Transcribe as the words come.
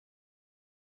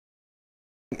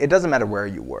It doesn't matter where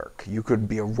you work. You could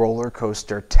be a roller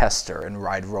coaster tester and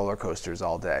ride roller coasters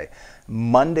all day.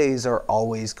 Mondays are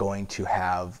always going to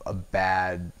have a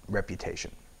bad reputation.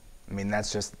 I mean,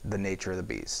 that's just the nature of the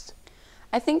beast.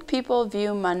 I think people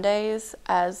view Mondays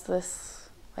as this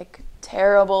like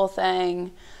terrible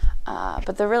thing,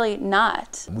 but they're really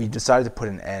not. We decided to put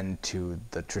an end to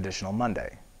the traditional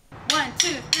Monday. 1,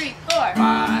 2, 3, 4.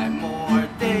 5 more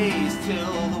days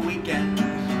till the weekend.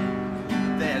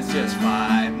 There's just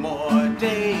 5 more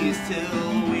days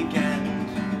till the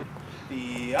weekend.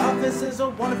 The office is a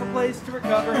wonderful place to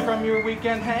recover from your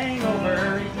weekend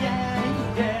hangover.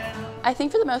 Yeah, yeah. I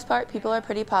think for the most part, people are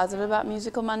pretty positive about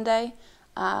Musical Monday.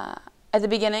 At the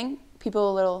beginning, people were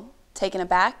a little taken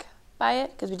aback by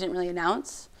it because we didn't really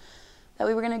announce that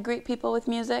we were going to greet people with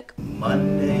music.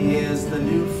 Monday is the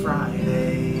new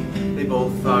Friday. They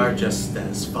both are just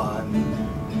as fun.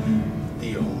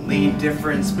 The only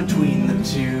difference between the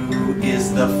two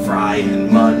is the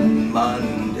Frying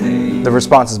Monday. The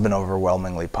response has been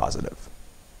overwhelmingly positive.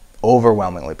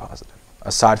 Overwhelmingly positive.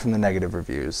 Aside from the negative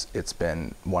reviews, it's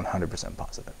been 100%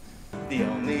 positive. The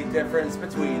only difference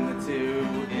between the two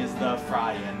is the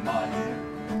Frying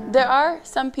Monday. There are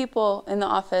some people in the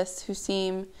office who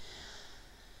seem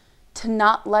to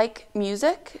not like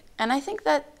music, and I think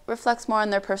that reflects more on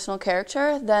their personal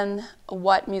character than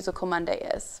what Musical Monday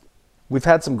is. We've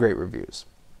had some great reviews.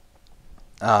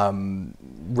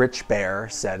 Rich Bear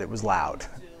said it was loud,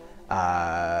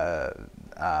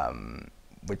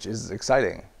 which is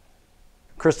exciting.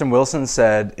 Kristen Wilson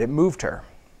said it moved her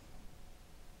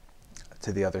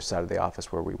to the other side of the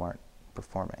office where we weren't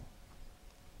performing.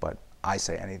 But I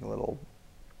say any little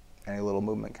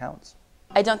movement counts.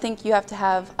 I don't think you have to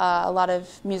have a lot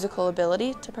of musical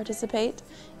ability to participate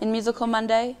in Musical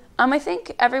Monday. I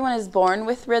think everyone is born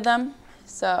with rhythm,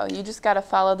 so you just got to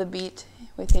follow the beat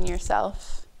within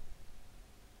yourself.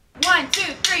 1,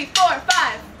 2, 3, 4,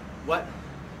 5. What?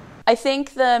 I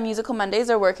think the Musical Mondays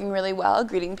are working really well,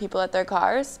 greeting people at their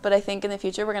cars, but I think in the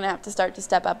future we're going to have to start to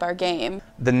step up our game.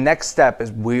 The next step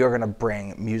is we are going to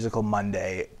bring Musical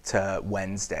Monday to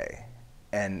Wednesday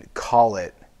and call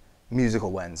it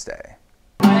Musical Wednesday.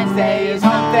 Wednesday is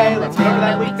hump day, let's get over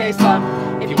that weekday slump.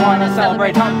 If you want to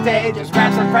celebrate hump day, just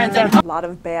grab some friends and A lot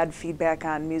of bad feedback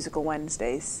on Musical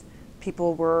Wednesdays.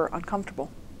 People were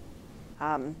uncomfortable.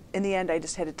 In the end, I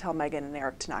just had to tell Megan and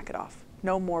Eric to knock it off.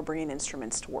 No more bringing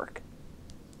instruments to work.